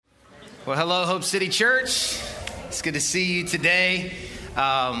Well, hello, Hope City Church. It's good to see you today.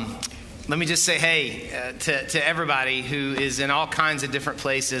 Let me just say hey to everybody who is in all kinds of different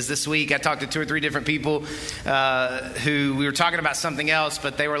places. This week, I talked to 2 or 3 different people who we were talking about something else,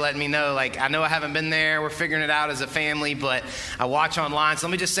 but they were letting me know, I know I haven't been there. We're figuring it out as a family, but I watch online. So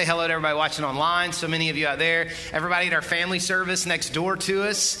let me just say hello to everybody watching online. So many of you out there. Everybody at our family service next door to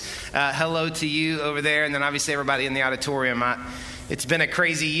us, hello to you over there. And then obviously everybody in the auditorium. It's been a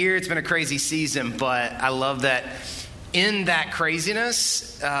crazy year. It's been a crazy season, but I love that in that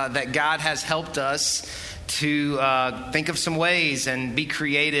craziness that God has helped us to think of some ways and be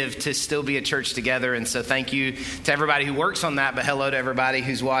creative to still be a church together. And so thank you to everybody who works on that, but hello to everybody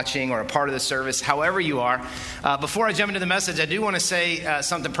who's watching or a part of the service, however you are. Before I jump into the message, I do want to say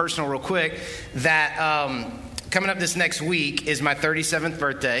something personal real quick, that coming up this next week is my 37th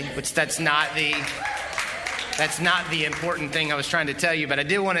birthday, which that's not the important thing I was trying to tell you, but I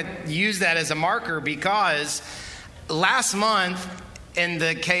did want to use that as a marker because last month in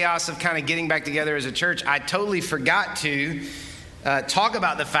the chaos of kind of getting back together as a church, I totally forgot to talk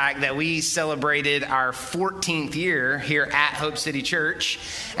about the fact that we celebrated our 14th year here at Hope City Church.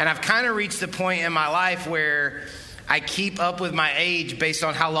 And I've kind of reached the point in my life where I keep up with my age based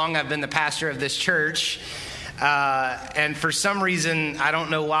on how long I've been the pastor of this church. And for some reason, I don't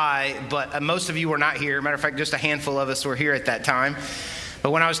know why, but most of you were not here. Matter of fact, just a handful of us were here at that time. But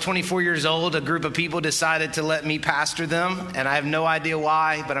when I was 24 years old, a group of people decided to let me pastor them. And I have no idea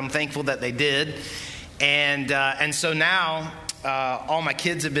why, but I'm thankful that they did. And so now all my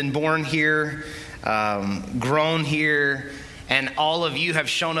kids have been born here, grown here. And all of you have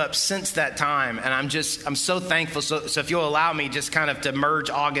shown up since that time. And I'm so thankful. So if you'll allow me just kind of to merge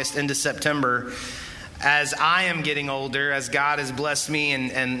August into September, as I am getting older, as God has blessed me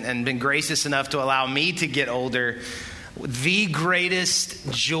and been gracious enough to allow me to get older, the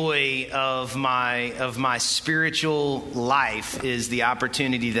greatest joy of my spiritual life is the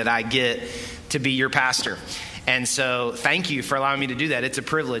opportunity that I get to be your pastor. And so thank you for allowing me to do that. It's a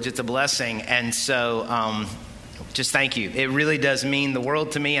privilege. It's a blessing. And so just thank you. It really does mean the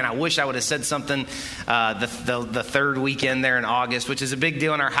world to me. And I wish I would have said something the third weekend there in August, which is a big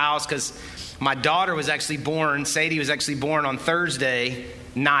deal in our house because my daughter was actually born, Sadie was actually born on Thursday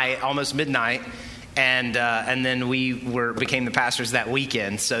night, almost midnight. And then we became the pastors that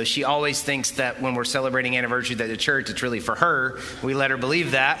weekend. So she always thinks that when we're celebrating anniversaries at the church, it's really for her. We let her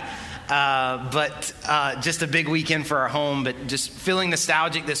believe that. But just a big weekend for our home. But just feeling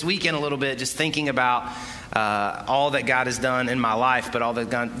nostalgic this weekend a little bit, just thinking about all that God has done in my life, but all that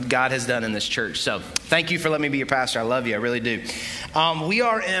God has done in this church. So thank you for letting me be your pastor. I love you. I really do. We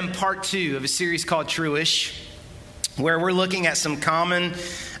are in part 2 of a series called Truish, where we're looking at some common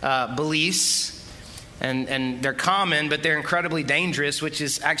beliefs. And they're common, but they're incredibly dangerous, which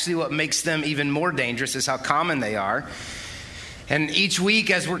is actually what makes them even more dangerous is how common they are. And each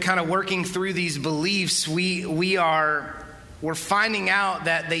week as we're kind of working through these beliefs, we're finding out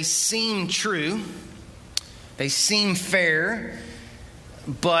that they seem true, they seem fair,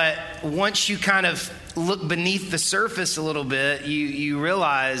 but once you kind of look beneath the surface a little bit, you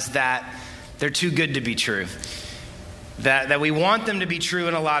realize that they're too good to be true. That we want them to be true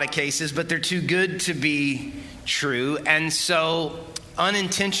in a lot of cases, but they're too good to be true. And so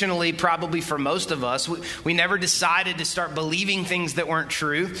unintentionally, probably for most of us, we never decided to start believing things that weren't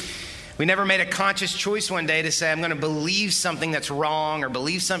true. We never made a conscious choice one day to say, I'm going to believe something that's wrong or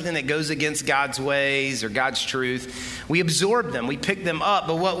believe something that goes against God's ways or God's truth. We absorb them. We pick them up.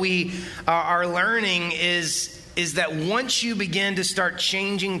 But what we are learning is that once you begin to start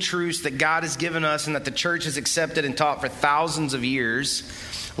changing truths that God has given us and that the church has accepted and taught for thousands of years,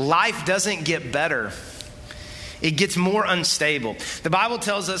 life doesn't get better. It gets more unstable. The Bible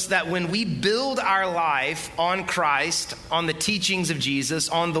tells us that when we build our life on Christ, on the teachings of Jesus,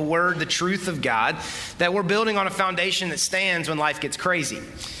 on the word, the truth of God, that we're building on a foundation that stands when life gets crazy.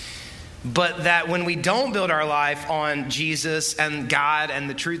 But that when we don't build our life on Jesus and God and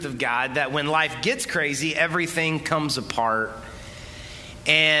the truth of God, that when life gets crazy, everything comes apart.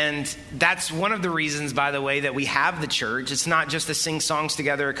 And that's one of the reasons, by the way, that we have the church. It's not just to sing songs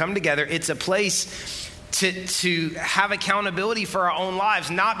together or come together. It's a place to have accountability for our own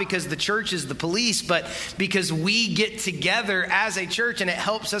lives, not because the church is the police, but because we get together as a church and it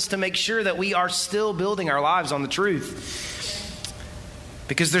helps us to make sure that we are still building our lives on the truth.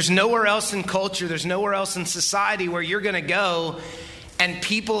 Because there's nowhere else in culture, there's nowhere else in society where you're going to go and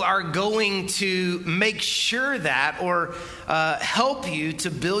people are going to make sure that or help you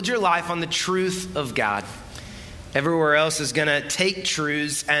to build your life on the truth of God. Everywhere else is going to take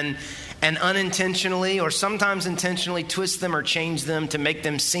truths and and unintentionally or sometimes intentionally twist them or change them to make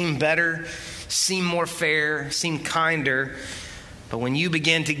them seem better, seem more fair, seem kinder. But when you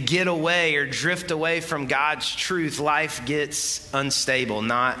begin to get away or drift away from God's truth, life gets unstable,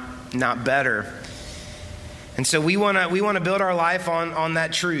 not better. And so we want to build our life on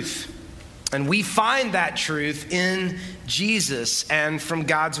that truth. And we find that truth in Jesus and from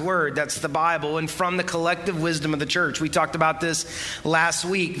God's word. That's the Bible, and from the collective wisdom of the church. We talked about this last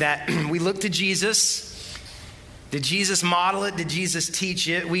week, that we look to Jesus. Did Jesus model it? Did Jesus teach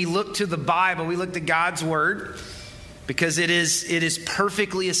it? We look to the Bible. We look to God's word because it is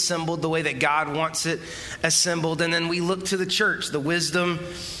perfectly assembled the way that God wants it assembled. And then we look to the church, the wisdom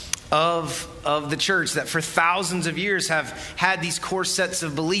of the church that for thousands of years have had these core sets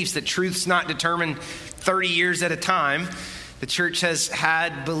of beliefs, that truth's not determined 30 years at a time. The church has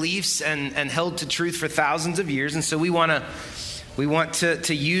had beliefs and held to truth for thousands of years. And so we want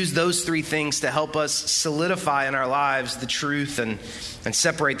to use those three things to help us solidify in our lives the truth and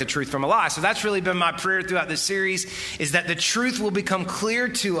separate the truth from a lie. So that's really been my prayer throughout this series, is that the truth will become clear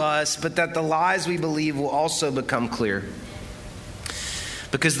to us, but that the lies we believe will also become clear.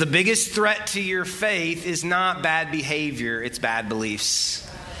 Because the biggest threat to your faith is not bad behavior, it's bad beliefs.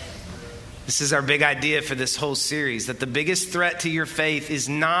 This is our big idea for this whole series, that the biggest threat to your faith is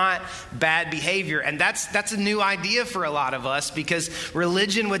not bad behavior. And that's a new idea for a lot of us, because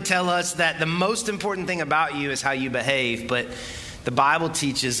religion would tell us that the most important thing about you is how you behave. But the Bible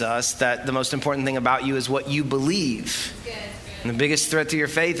teaches us that the most important thing about you is what you believe. And the biggest threat to your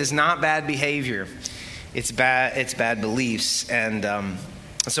faith is not bad behavior. It's bad beliefs. And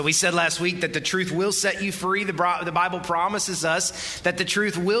so we said last week that the truth will set you free. The Bible promises us that the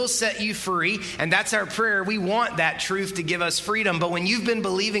truth will set you free. And that's our prayer. We want that truth to give us freedom. But when you've been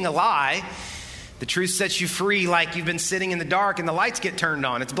believing a lie, the truth sets you free like you've been sitting in the dark and the lights get turned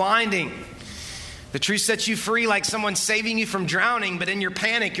on. It's blinding. The truth sets you free like someone's saving you from drowning, but in your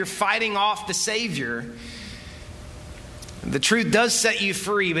panic, you're fighting off the Savior. The truth does set you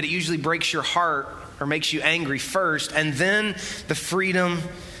free, but it usually breaks your heart or makes you angry first, and then the freedom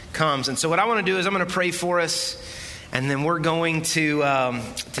comes. And so what I want to do is I'm going to pray for us, and then we're going to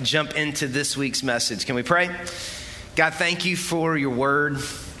jump into this week's message. Can we pray? God, thank you for your word.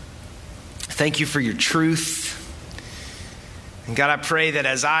 Thank you for your truth. And God, I pray that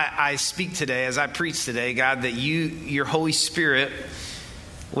as I speak today, as I preach today, God, that your Holy Spirit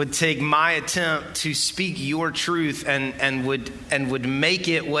would take my attempt to speak your truth and would make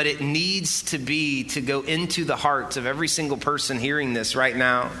it what it needs to be to go into the hearts of every single person hearing this right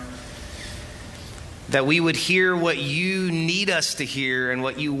now. That we would hear what you need us to hear and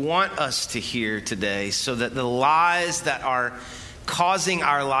what you want us to hear today, so that the lies that are causing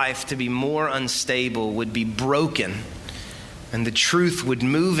our life to be more unstable would be broken and the truth would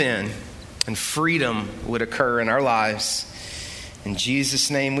move in and freedom would occur in our lives. In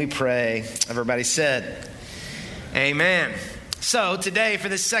Jesus' name we pray. Everybody said, amen. So today, for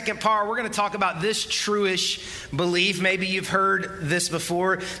this second part, we're going to talk about this Truish belief. Maybe you've heard this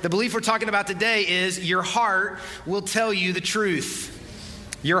before. The belief we're talking about today is your heart will tell you the truth.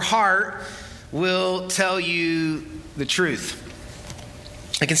 Your heart will tell you the truth.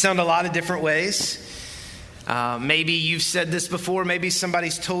 It can sound a lot of different ways. Maybe you've said this before. Maybe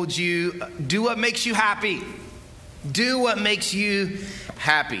somebody's told you, do what makes you happy. Do what makes you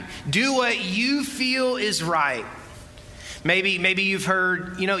happy. Do what you feel is right. Maybe you've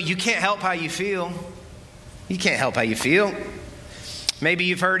heard, you can't help how you feel. You can't help how you feel. Maybe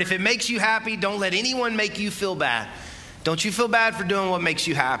you've heard, if it makes you happy, don't let anyone make you feel bad. Don't you feel bad for doing what makes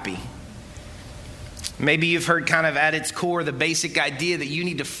you happy. Maybe you've heard kind of at its core the basic idea that you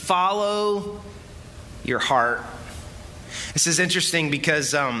need to follow your heart. This is interesting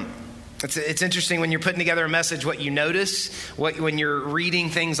because it's interesting when you're putting together a message, what you notice, when you're reading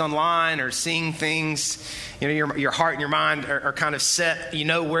things online or seeing things, your heart and your mind are kind of set,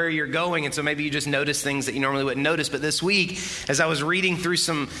 where you're going. And so maybe you just notice things that you normally wouldn't notice. But this week, as I was reading through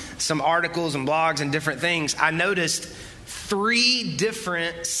some articles and blogs and different things, I noticed 3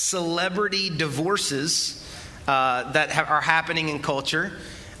 different celebrity divorces that are happening in culture.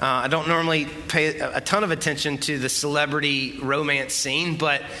 I don't normally pay a ton of attention to the celebrity romance scene,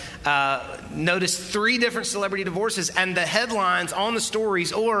 but noticed 3 different celebrity divorces, and the headlines on the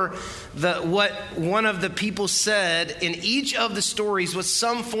stories, or what one of the people said in each of the stories, was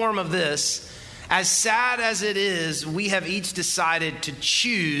some form of this: as sad as it is, we have each decided to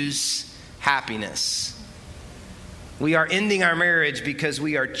choose happiness. We are ending our marriage because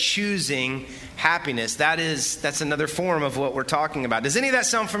we are choosing happiness. That's another form of what we're talking about. Does any of that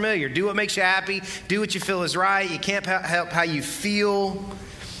sound familiar? Do what makes you happy. Do what you feel is right. You can't help how you feel.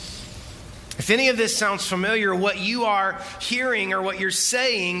 If any of this sounds familiar, what you are hearing or what you're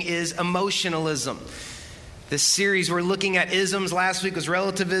saying is emotionalism. This series, we're looking at isms. Last week was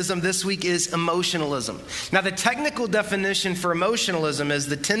relativism. This week is emotionalism. Now, the technical definition for emotionalism is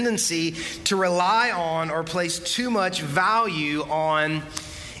the tendency to rely on or place too much value on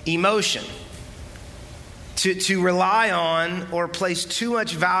emotion. To rely on or place too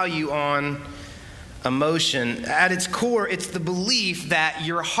much value on emotion. At its core, it's the belief that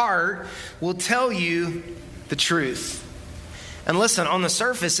your heart will tell you the truth. And listen, on the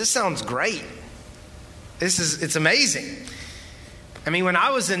surface, this sounds great. It's amazing. I mean, when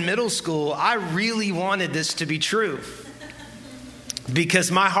I was in middle school, I really wanted this to be true because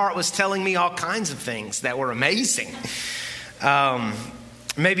my heart was telling me all kinds of things that were amazing.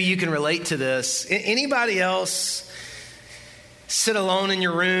 Maybe you can relate to this. Anybody else sit alone in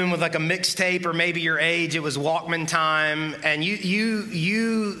your room with like a mixtape, or maybe your age, it was Walkman time, and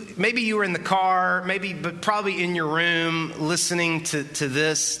you maybe you were in the car, but probably in your room listening to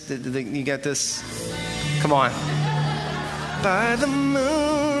this. You got this? Come on. By the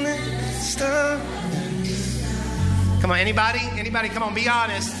moon and star. Come on, anybody? Anybody? Come on, be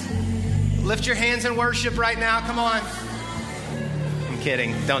honest. Lift your hands in worship right now. Come on. I'm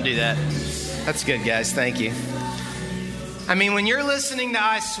kidding. Don't do that. That's good, guys. Thank you. I mean, when you're listening to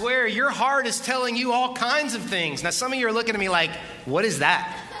I Swear, your heart is telling you all kinds of things. Now, some of you are looking at me like, what is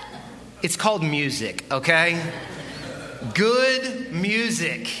that? It's called music, okay? Good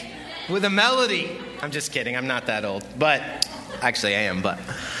music with a melody. I'm just kidding. I'm not that old. But actually, I am.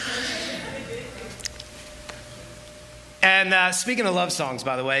 And speaking of love songs,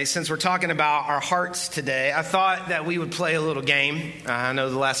 by the way, since we're talking about our hearts today, I thought that we would play a little game. I know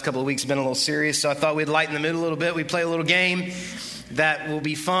the last couple of weeks have been a little serious, so I thought we'd lighten the mood a little bit. We'd play a little game that will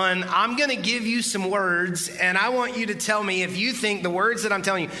be fun. I'm going to give you some words, and I want you to tell me if you think the words that I'm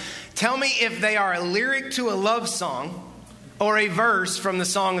telling you, tell me if they are a lyric to a love song or a verse from the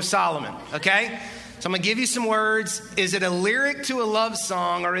Song of Solomon, okay? So I'm going to give you some words. Is it a lyric to a love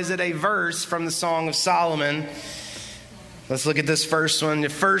song, or is it a verse from the Song of Solomon? Let's look at this first one. The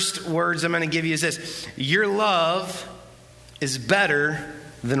first words I'm going to give you is this. Your love is better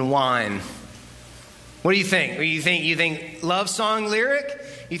than wine. What do you think? You think love song lyric?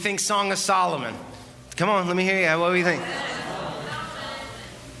 You think Song of Solomon? Come on, let me hear you. What do you think?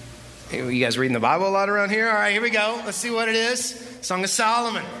 Hey, you guys reading the Bible a lot around here? All right, here we go. Let's see what it is. Song of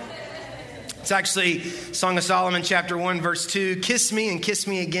Solomon. It's actually Song of Solomon, chapter 1, verse 2. Kiss me and kiss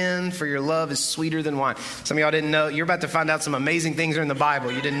me again, for your love is sweeter than wine. Some of y'all didn't know. You're about to find out some amazing things are in the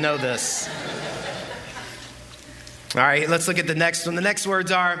Bible. You didn't know this. All right, let's look at the next one. The next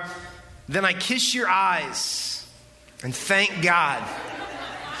words are, then I kiss your eyes and thank God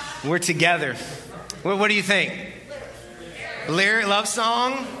we're together. What do you think? Lyric, love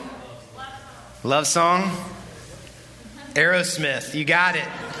song? Love song? Aerosmith, you got it.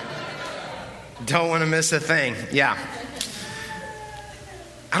 Don't want to miss a thing. Yeah.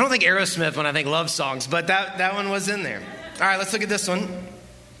 I don't think Aerosmith when I think love songs, but that one was in there. All right, let's look at this one.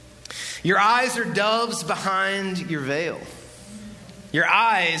 Your eyes are doves behind your veil. Your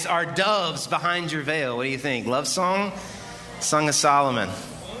eyes are doves behind your veil. What do you think? Love song? Song of Solomon.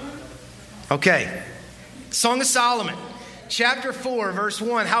 Okay. Song of Solomon. Chapter 4, verse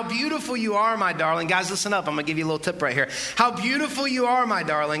 1. How beautiful you are, my darling. Guys, listen up. I'm going to give you a little tip right here. How beautiful you are, my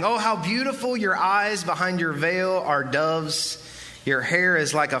darling. Oh, how beautiful your eyes behind your veil are doves. Your hair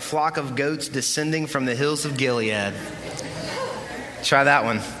is like a flock of goats descending from the hills of Gilead. Try that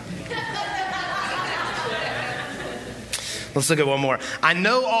one. Let's look at one more. I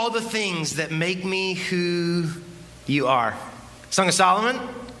know all the things that make me who you are. Song of Solomon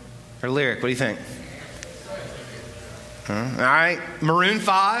or lyric? What do you think? All right. Maroon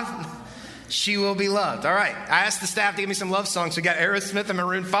 5. She will be loved. All right. I asked the staff to give me some love songs. We got Aerosmith and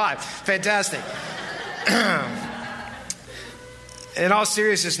Maroon 5. Fantastic. In all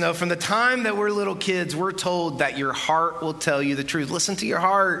seriousness, no, from the time that we're little kids, we're told that your heart will tell you the truth. Listen to your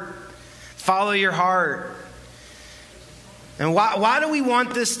heart. Follow your heart. And why do we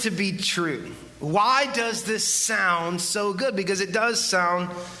want this to be true? Why does this sound so good? Because it does sound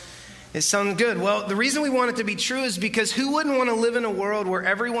good. Well, the reason we want it to be true is because who wouldn't want to live in a world where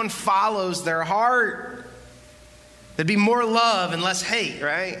everyone follows their heart? There'd be more love and less hate,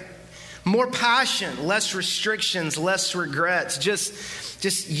 right? More passion, less restrictions, less regrets.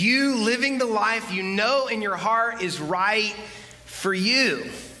 Just you living the life you know in your heart is right for you.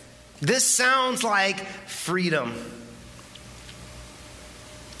 This sounds like freedom.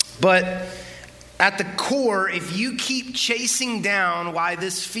 But At the core, if you keep chasing down why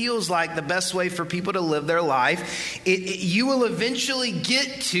this feels like the best way for people to live their life, you will eventually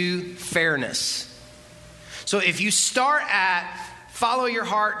get to fairness. So if you start at follow your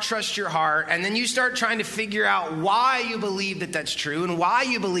heart, trust your heart, and then you start trying to figure out why you believe that that's true and why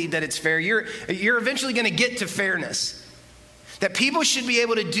you believe that it's fair, you're eventually going to get to fairness. That people should be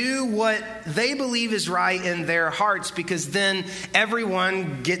able to do what they believe is right in their hearts, because then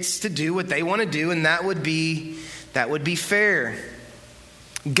everyone gets to do what they want to do, and that would be fair.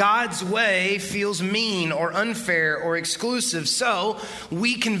 God's way feels mean or unfair or exclusive, so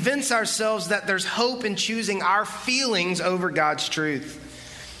we convince ourselves that there's hope in choosing our feelings over God's truth.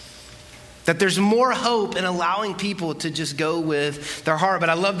 That there's more hope in allowing people to just go with their heart. But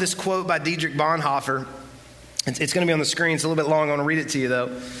I love this quote by Dietrich Bonhoeffer. It's going to be on the screen. It's a little bit long. I want to read it to you,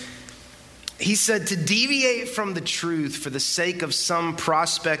 though. He said, "To deviate from the truth for the sake of some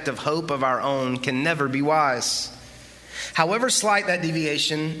prospect of hope of our own can never be wise, however slight that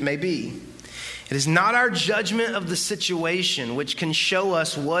deviation may be. It is not our judgment of the situation which can show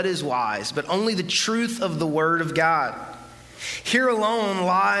us what is wise, but only the truth of the Word of God. Here alone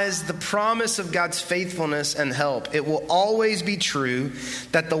lies the promise of God's faithfulness and help. It will always be true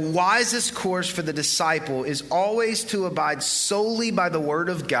that the wisest course for the disciple is always to abide solely by the Word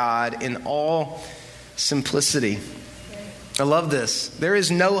of God in all simplicity." I love this. There is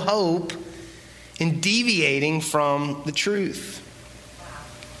no hope in deviating from the truth.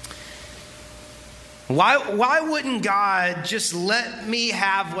 Why wouldn't God just let me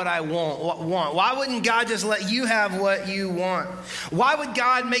have what I want? Why wouldn't God just let you have what you want? Why would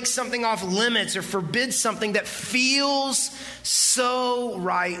God make something off limits or forbid something that feels so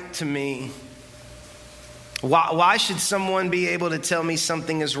right to me? Why should someone be able to tell me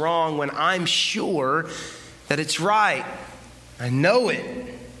something is wrong when I'm sure that it's right? I know it.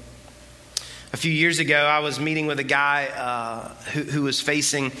 A few years ago, I was meeting with a guy who was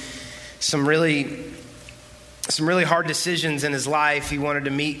facing some really hard decisions in his life. He wanted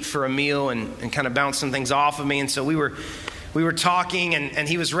to meet for a meal and kind of bounce some things off of me. And so we were talking, and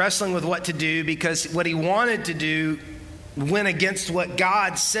he was wrestling with what to do, because what he wanted to do went against what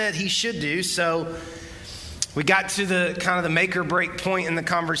God said he should do. So we got to the kind of the make or break point in the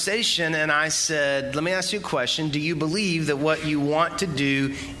conversation, and I said, "Let me ask you a question. Do you believe that what you want to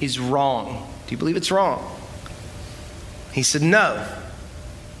do is wrong? Do you believe it's wrong?" He said, "No."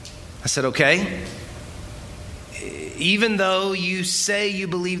 I said, "Okay. Even though you say you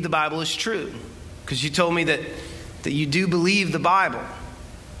believe the Bible is true, because you told me that you do believe the Bible.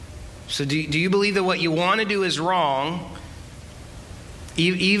 So do you believe that what you want to do is wrong?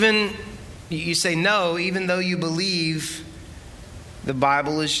 Even you say no, even though you believe the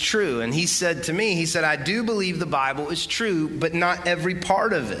Bible is true." And he said to me, "I do believe the Bible is true, but not every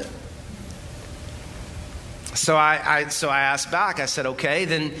part of it." So I asked back. I said, "Okay,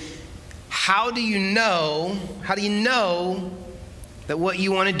 then how do you know that what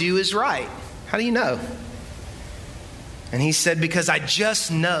you want to do is right? How do you know?" And he said, "Because I just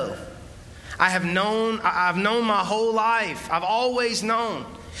know. I've known my whole life. I've always known.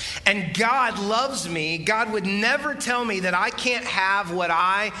 And God loves me. God would never tell me that I can't have what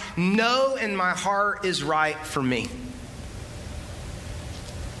I know in my heart is right for me."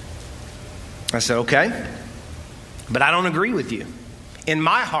 I said, "Okay, but I don't agree with you. In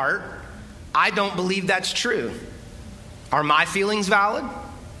my heart, I don't believe that's true. Are my feelings valid?"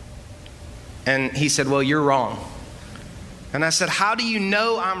 And he said, "Well, you're wrong." And I said, "How do you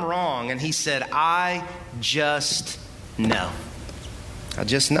know I'm wrong?" And he said, "I just know. I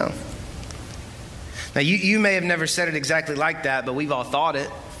just know." Now, you may have never said it exactly like that, but we've all thought it.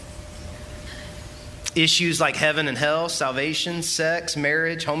 Issues like heaven and hell, salvation, sex,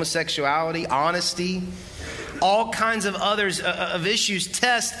 marriage, homosexuality, honesty, all kinds of others of issues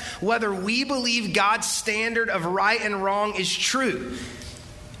test whether we believe God's standard of right and wrong is true.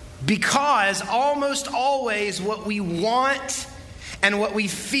 Because almost always what we want and what we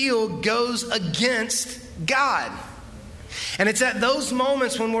feel goes against God. And it's at those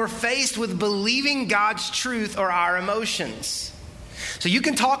moments when we're faced with believing God's truth or our emotions. So you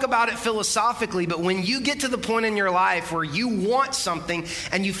can talk about it philosophically, but when you get to the point in your life where you want something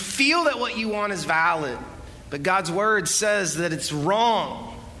and you feel that what you want is valid, but God's word says that it's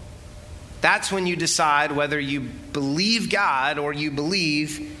wrong, that's when you decide whether you believe God or you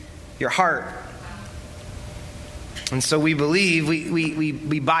believe your heart. And so we believe,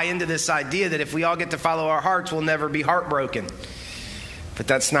 we buy into this idea that if we all get to follow our hearts, we'll never be heartbroken. But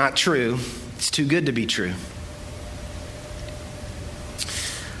that's not true. It's too good to be true.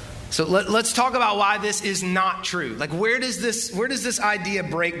 So let's talk about why this is not true. Like, where does this idea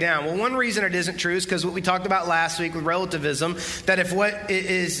break down? Well, one reason it isn't true is because what we talked about last week with relativism, that if what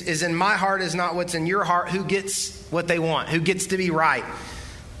is in my heart is not what's in your heart, who gets what they want? Who gets to be right?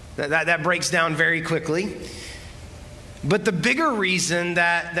 That breaks down very quickly. But the bigger reason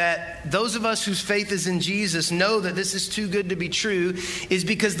that those of us whose faith is in Jesus know that this is too good to be true is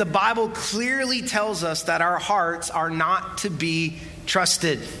because the Bible clearly tells us that our hearts are not to be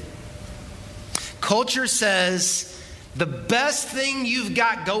trusted. Culture says the best thing you've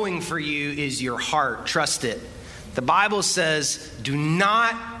got going for you is your heart. Trust it. The Bible says, do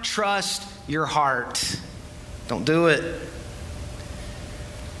not trust your heart. Don't do it.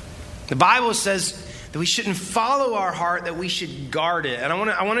 The Bible says that we shouldn't follow our heart, that we should guard it. And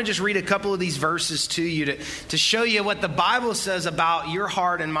I want to just read a couple of these verses to you to show you what the Bible says about your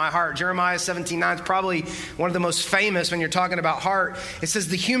heart and my heart. Jeremiah 17:9 is probably one of the most famous when you're talking about heart. It says,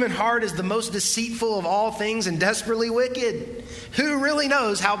 the human heart is the most deceitful of all things and desperately wicked. Who really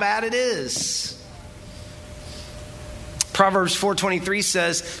knows how bad it is? Proverbs 4:23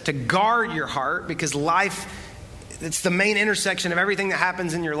 says to guard your heart, because it's the main intersection of everything that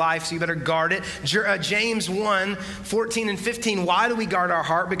happens in your life, so you better guard it. James 1:14 and 15, why do we guard our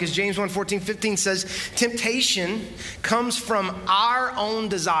heart? Because James 1:14-15 says, temptation comes from our own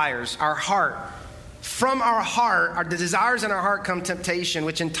desires, our heart. From our heart, the desires in our heart come temptation,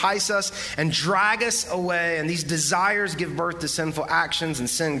 which entice us and drag us away. And these desires give birth to sinful actions, and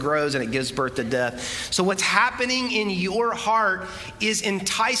sin grows and it gives birth to death. So what's happening in your heart is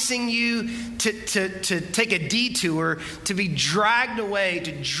enticing you to take a detour, to be dragged away,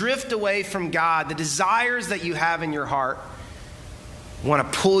 to drift away from God. The desires that you have in your heart want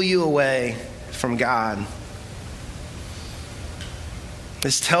to pull you away from God.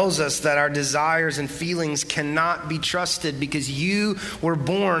 This tells us that our desires and feelings cannot be trusted because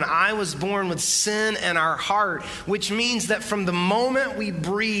I was born with sin in our heart, which means that from the moment we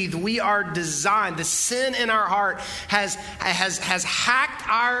breathe, we are designed. The sin in our heart has hacked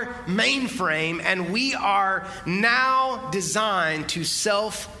our mainframe, and we are now designed to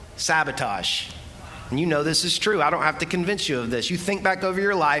self-sabotage. And you know this is true. I don't have to convince you of this. You think back over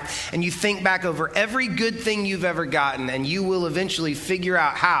your life and you think back over every good thing you've ever gotten, and you will eventually figure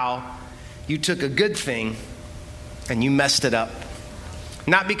out how you took a good thing and you messed it up.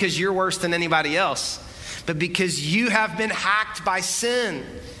 Not because you're worse than anybody else, but because you have been hacked by sin.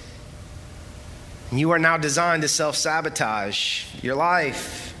 And you are now designed to self-sabotage your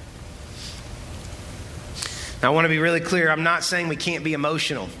life. Now, I want to be really clear. I'm not saying we can't be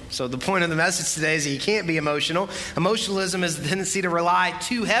emotional. So the point of the message today is that you can't be emotional. Emotionalism is the tendency to rely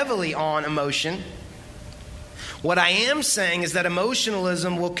too heavily on emotion. What I am saying is that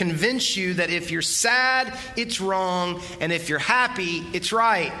emotionalism will convince you that if you're sad, it's wrong, and if you're happy, it's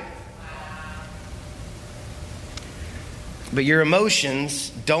right. But your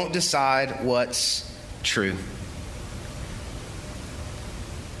emotions don't decide what's true.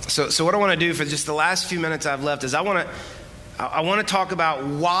 So what I want to do for just the last few minutes I've left is I want to talk about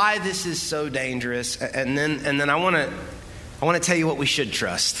why this is so dangerous, and then I want to tell you what we should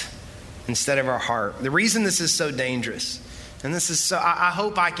trust instead of our heart. The reason this is so dangerous, and this is so, I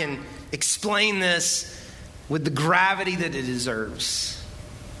hope I can explain this with the gravity that it deserves,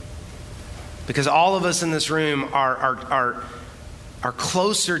 because all of us in this room are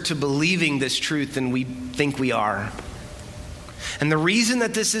closer to believing this truth than we think we are. And the reason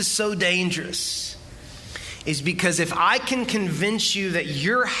that this is so dangerous is because if I can convince you that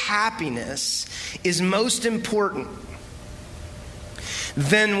your happiness is most important,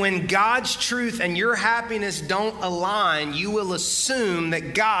 then when God's truth and your happiness don't align, you will assume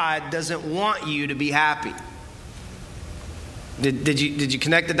that God doesn't want you to be happy. Did you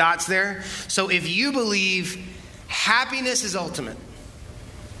connect the dots there? So if you believe happiness is ultimate,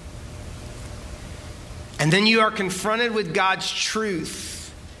 and then you are confronted with God's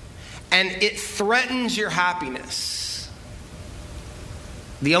truth, and it threatens your happiness,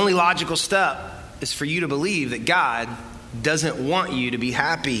 the only logical step is for you to believe that God doesn't want you to be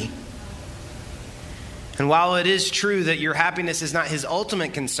happy. And while it is true that your happiness is not his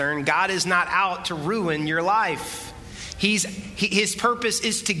ultimate concern, God is not out to ruin your life. His purpose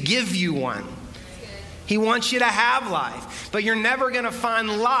is to give you one. He wants you to have life, but you're never going to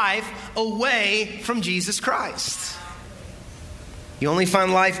find life away from Jesus Christ. You only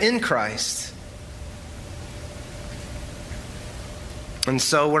find life in Christ. And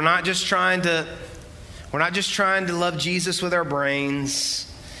so we're not just trying to love Jesus with our brains.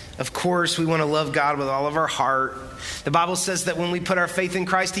 Of course, we want to love God with all of our heart. The Bible says that when we put our faith in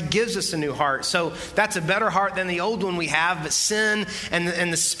Christ, he gives us a new heart. So that's a better heart than the old one we have. But sin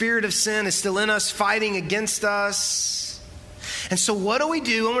and the spirit of sin is still in us, fighting against us. And so what do we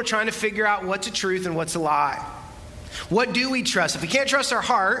do when we're trying to figure out what's a truth and what's a lie? What do we trust? If we can't trust our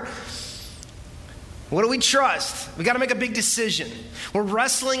heart, what do we trust? We got to make a big decision. We're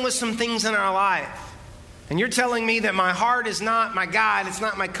wrestling with some things in our life. And you're telling me that my heart is not my guide, it's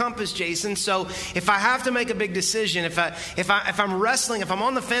not my compass, Jason. So if I have to make a big decision, if I'm wrestling, if I'm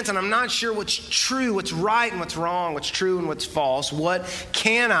on the fence and I'm not sure what's true, what's right and what's wrong, what's true and what's false, what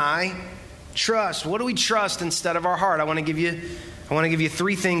can I trust? What do we trust instead of our heart? I want to give you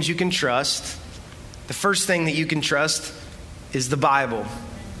three things you can trust. The first thing that you can trust is the Bible.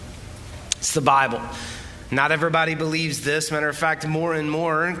 It's the Bible. Not everybody believes this. Matter of fact, more and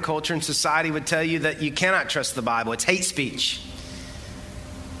more culture and society would tell you that you cannot trust the Bible. It's hate speech.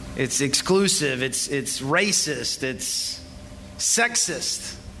 It's exclusive. It's racist. It's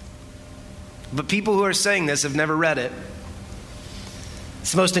sexist. But people who are saying this have never read it.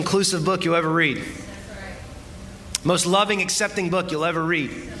 It's the most inclusive book you'll ever read. That's right. Most loving, accepting book you'll ever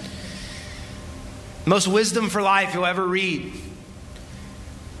read. Most wisdom for life you'll ever read.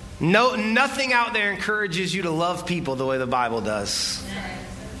 No, nothing out there encourages you to love people the way the Bible does.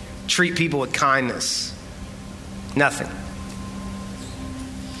 Treat people with kindness. Nothing.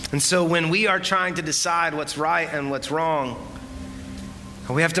 And so when we are trying to decide what's right and what's wrong,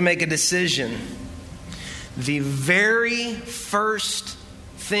 we have to make a decision. The very first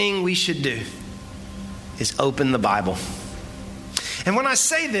thing we should do is open the Bible. And when I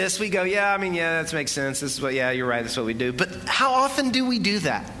say this, we go, yeah, that makes sense. This is what, yeah, you're right. That's what we do. But how often do we do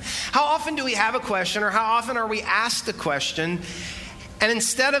that? How often do we have a question, or how often are we asked a question, and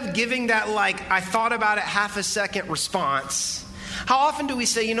instead of giving that I thought about it half a second response, how often do we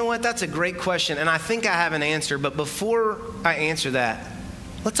say, you know what, that's a great question, and I think I have an answer, but before I answer that,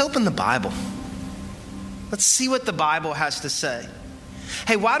 let's open the Bible. Let's see what the Bible has to say.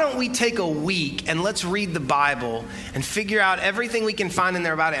 Hey, why don't we take a week and let's read the Bible and figure out everything we can find in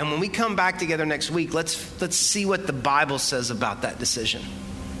there about it. And when we come back together next week, let's see what the Bible says about that decision.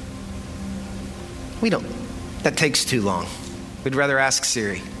 That takes too long. We'd rather ask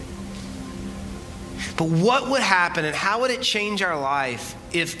Siri. But what would happen and how would it change our life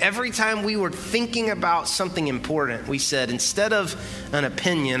if every time we were thinking about something important, we said, instead of an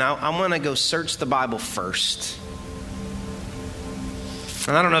opinion, I want to go search the Bible first.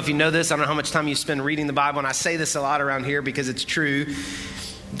 And I don't know if you know this. I don't know how much time you spend reading the Bible. And I say this a lot around here because it's true.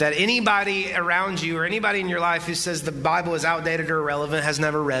 That anybody around you or anybody in your life who says the Bible is outdated or irrelevant has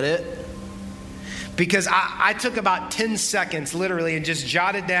never read it. Because I took about 10 seconds literally and just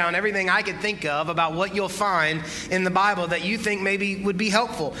jotted down everything I could think of about what you'll find in the Bible that you think maybe would be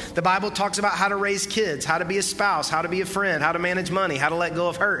helpful. The Bible talks about how to raise kids, how to be a spouse, how to be a friend, how to manage money, how to let go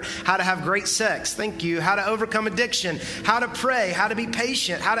of hurt, how to have great sex, thank you, how to overcome addiction, how to pray, how to be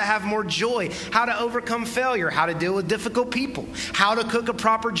patient, how to have more joy, how to overcome failure, how to deal with difficult people, how to cook a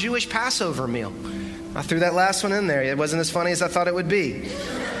proper Jewish Passover meal. I threw that last one in there. It wasn't as funny as I thought it would be.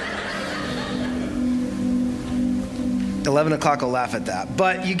 11 o'clock will laugh at that.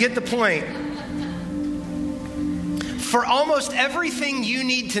 But you get the point. For almost everything you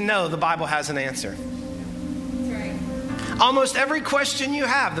need to know, the Bible has an answer. That's right. Almost every question you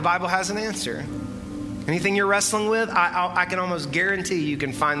have, the Bible has an answer. Anything you're wrestling with, I can almost guarantee you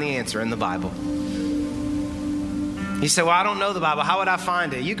can find the answer in the Bible. You say, well, I don't know the Bible. How would I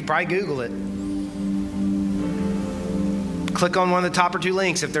find it? You could probably Google it. Click on one of the top or two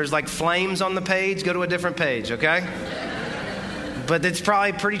links. If there's flames on the page, go to a different page, okay? But it's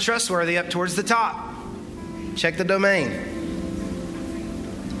probably pretty trustworthy up towards the top. Check the domain.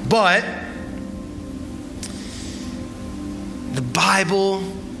 But the Bible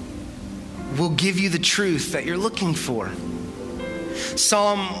will give you the truth that you're looking for.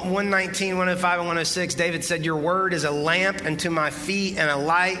 Psalm 119, 105, and 106, David said, your word is a lamp unto my feet and a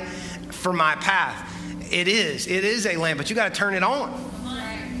light for my path. It is a lamp, but you got to turn it on.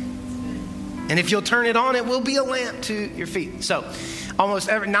 And if you'll turn it on, it will be a lamp to your feet. So almost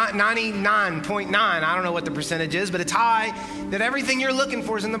 99.9, I don't know what the percentage is, but it's high that everything you're looking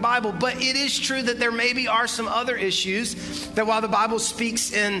for is in the Bible. But it is true that there maybe are some other issues that while the Bible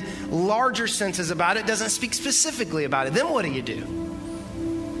speaks in larger senses about it, doesn't speak specifically about it. Then what do?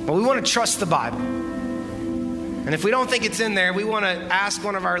 Well, we want to trust the Bible. And if we don't think it's in there, we want to ask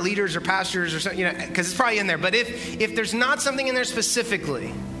one of our leaders or pastors or something, because it's probably in there. But if there's not something in there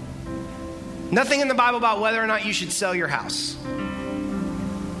specifically, nothing in the Bible about whether or not you should sell your house,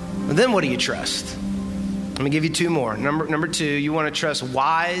 then what do you trust? Let me give you two more. Number two, you want to trust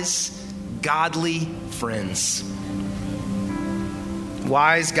wise, godly friends.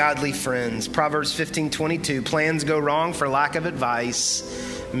 Wise, godly friends. Proverbs 15:22, plans go wrong for lack of advice.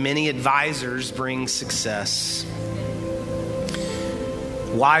 Many advisors bring success.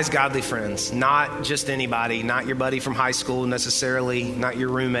 Wise, godly friends. Not just anybody. Not your buddy from high school necessarily. Not your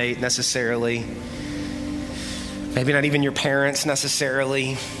roommate necessarily. Maybe not even your parents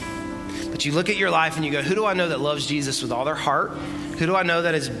necessarily. But you look at your life and you go, who do I know that loves Jesus with all their heart? Who do I know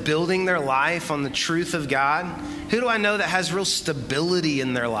that is building their life on the truth of God? Who do I know that has real stability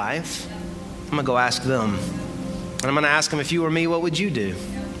in their life? I'm going to go ask them. And I'm going to ask them, if you were me, what would you do?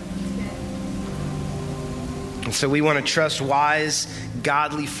 And so we want to trust wise,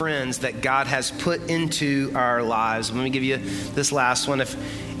 godly friends that God has put into our lives. Let me give you this last one.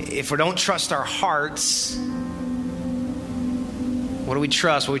 If we don't trust our hearts, what do we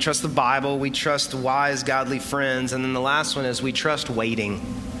trust? Well, we trust the Bible. We trust wise, godly friends. And then the last one is we trust waiting.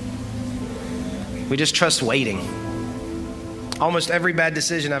 We just trust waiting. Almost every bad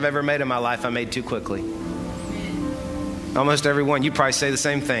decision I've ever made in my life, I made too quickly. Almost every one. You probably say the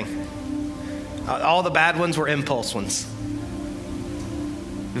same thing. All the bad ones were impulse ones.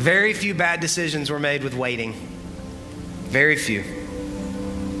 Very few bad decisions were made with waiting. Very few.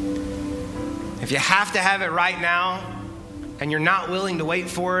 If you have to have it right now, and you're not willing to wait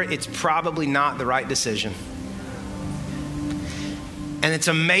for it, it's probably not the right decision. And it's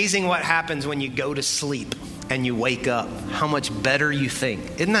amazing what happens when you go to sleep and you wake up, how much better you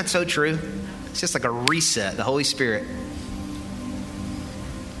think. Isn't that so true? It's just like a reset, the Holy Spirit.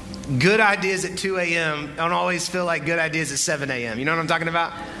 Good ideas at 2 a.m. don't always feel like good ideas at 7 a.m. You know what I'm talking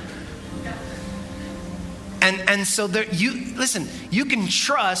about? And so you can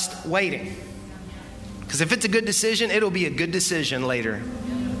trust waiting. Because if it's a good decision, it'll be a good decision later.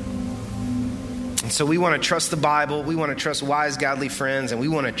 And so we want to trust the Bible. We want to trust wise, godly friends. And we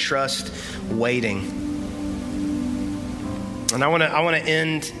want to trust waiting. And I want to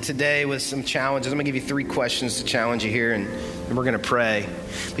end today with some challenges. I'm going to give you 3 questions to challenge you here. And we're going to pray.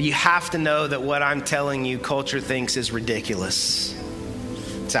 But you have to know that what I'm telling you, culture thinks is ridiculous.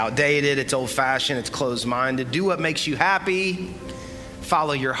 It's outdated. It's old-fashioned. It's closed-minded. Do what makes you happy.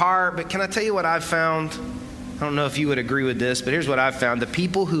 Follow your heart. But can I tell you what I've found? I don't know if you would agree with this, but here's what I've found. The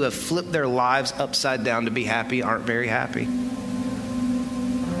people who have flipped their lives upside down to be happy aren't very happy.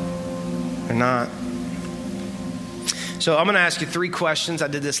 They're not. So I'm going to ask you 3 questions. I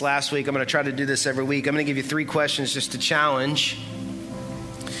did this last week. I'm going to try to do this every week. I'm going to give you 3 questions just to challenge.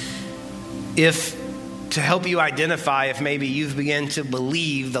 To help you identify if maybe you've begun to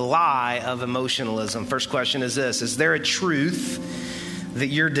believe the lie of emotionalism. First question is this: is there a truth that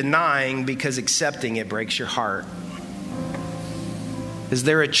you're denying because accepting it breaks your heart? Is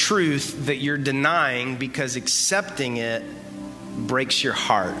there a truth that you're denying because accepting it breaks your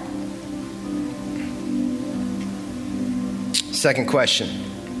heart? Second question: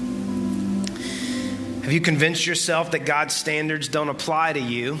 have you convinced yourself that God's standards don't apply to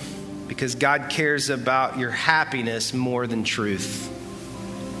you because God cares about your happiness more than truth?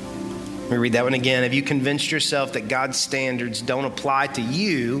 Let me read that one again. Have you convinced yourself that God's standards don't apply to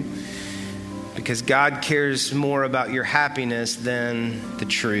you because God cares more about your happiness than the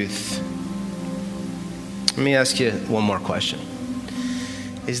truth? Let me ask you one more question.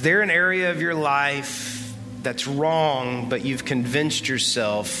 Is there an area of your life that's wrong, but you've convinced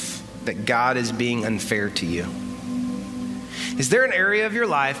yourself that God is being unfair to you? Is there an area of your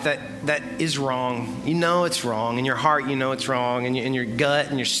life that is wrong? You know it's wrong. In your heart, you know it's wrong. In your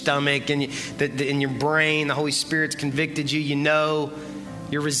gut, in your stomach, in your brain, the Holy Spirit's convicted you. You know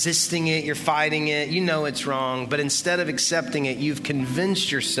you're resisting it. You're fighting it. You know it's wrong. But instead of accepting it, you've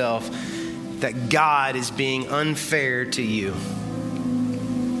convinced yourself that God is being unfair to you.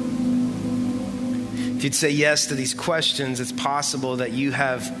 If you'd say yes to these questions, it's possible that you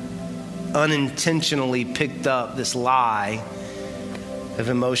have unintentionally picked up this lie of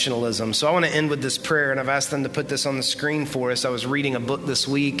emotionalism. So I want to end with this prayer, and I've asked them to put this on the screen for us. I was reading a book this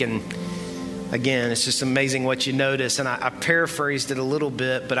week, and again, it's just amazing what you notice. And I paraphrased it a little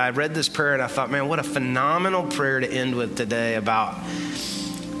bit, but I read this prayer and I thought, man, what a phenomenal prayer to end with today about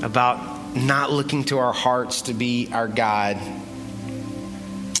not looking to our hearts to be our guide.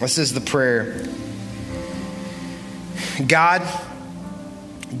 This is the prayer. God,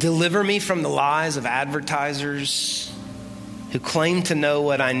 deliver me from the lies of advertisers who claim to know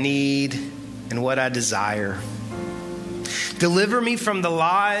what I need and what I desire. Deliver me from the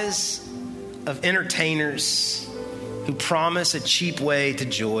lies of entertainers who promise a cheap way to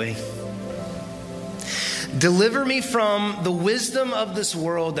joy. Deliver me from the wisdom of this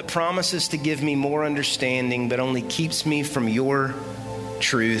world that promises to give me more understanding, but only keeps me from your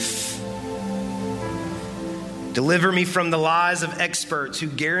truth. Deliver me from the lies of experts who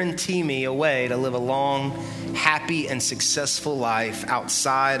guarantee me a way to live a long, happy, and successful life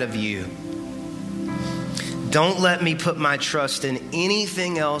outside of you. Don't let me put my trust in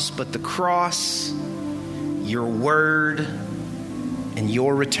anything else but the cross, your word, and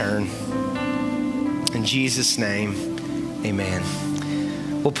your return. In Jesus' name,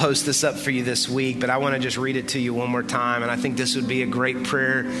 amen. We'll post this up for you this week, but I want to just read it to you one more time. And I think this would be a great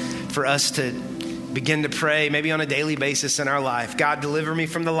prayer for us to begin to pray, maybe on a daily basis in our life. God, deliver me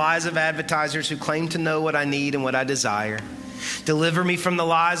from the lies of advertisers who claim to know what I need and what I desire. Deliver me from the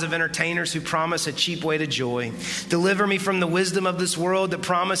lies of entertainers who promise a cheap way to joy. Deliver me from the wisdom of this world that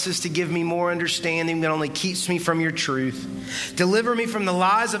promises to give me more understanding that only keeps me from your truth. Deliver me from the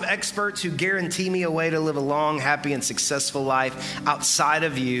lies of experts who guarantee me a way to live a long, happy, and successful life outside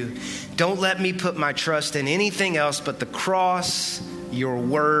of you. Don't let me put my trust in anything else but the cross, your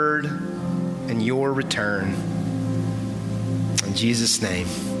word, and your return. In Jesus' name,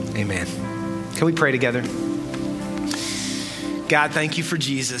 amen. Can we pray together? God, thank you for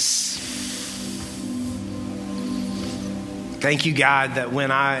Jesus. Thank you, God, that when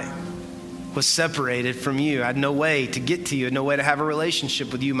I was separated from you, I had no way to get to you, no way to have a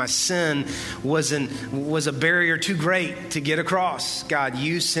relationship with you. My sin was a barrier too great to get across. God,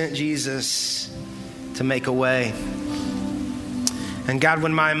 you sent Jesus to make a way. And God,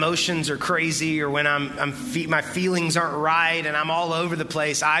 when my emotions are crazy or when my feelings aren't right and I'm all over the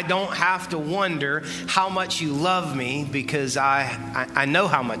place, I don't have to wonder how much you love me, because I know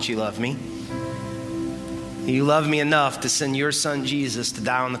how much you love me. You love me enough to send your son Jesus to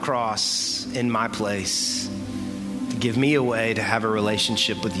die on the cross in my place, to give me a way to have a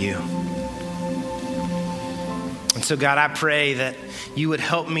relationship with you. And so, God, I pray that you would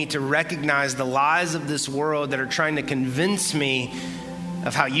help me to recognize the lies of this world that are trying to convince me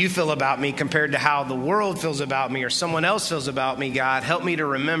of how you feel about me compared to how the world feels about me or someone else feels about me. God, help me to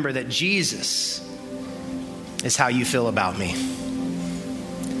remember that Jesus is how you feel about me.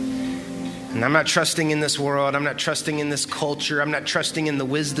 And I'm not trusting in this world. I'm not trusting in this culture. I'm not trusting in the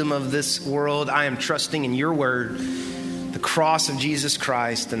wisdom of this world. I am trusting in your word, the cross of Jesus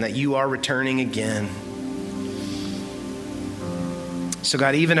Christ, and that you are returning again. So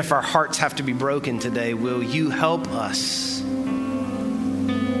God, even if our hearts have to be broken today, will you help us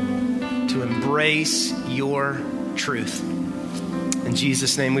to embrace your truth? In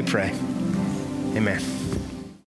Jesus' name we pray. Amen.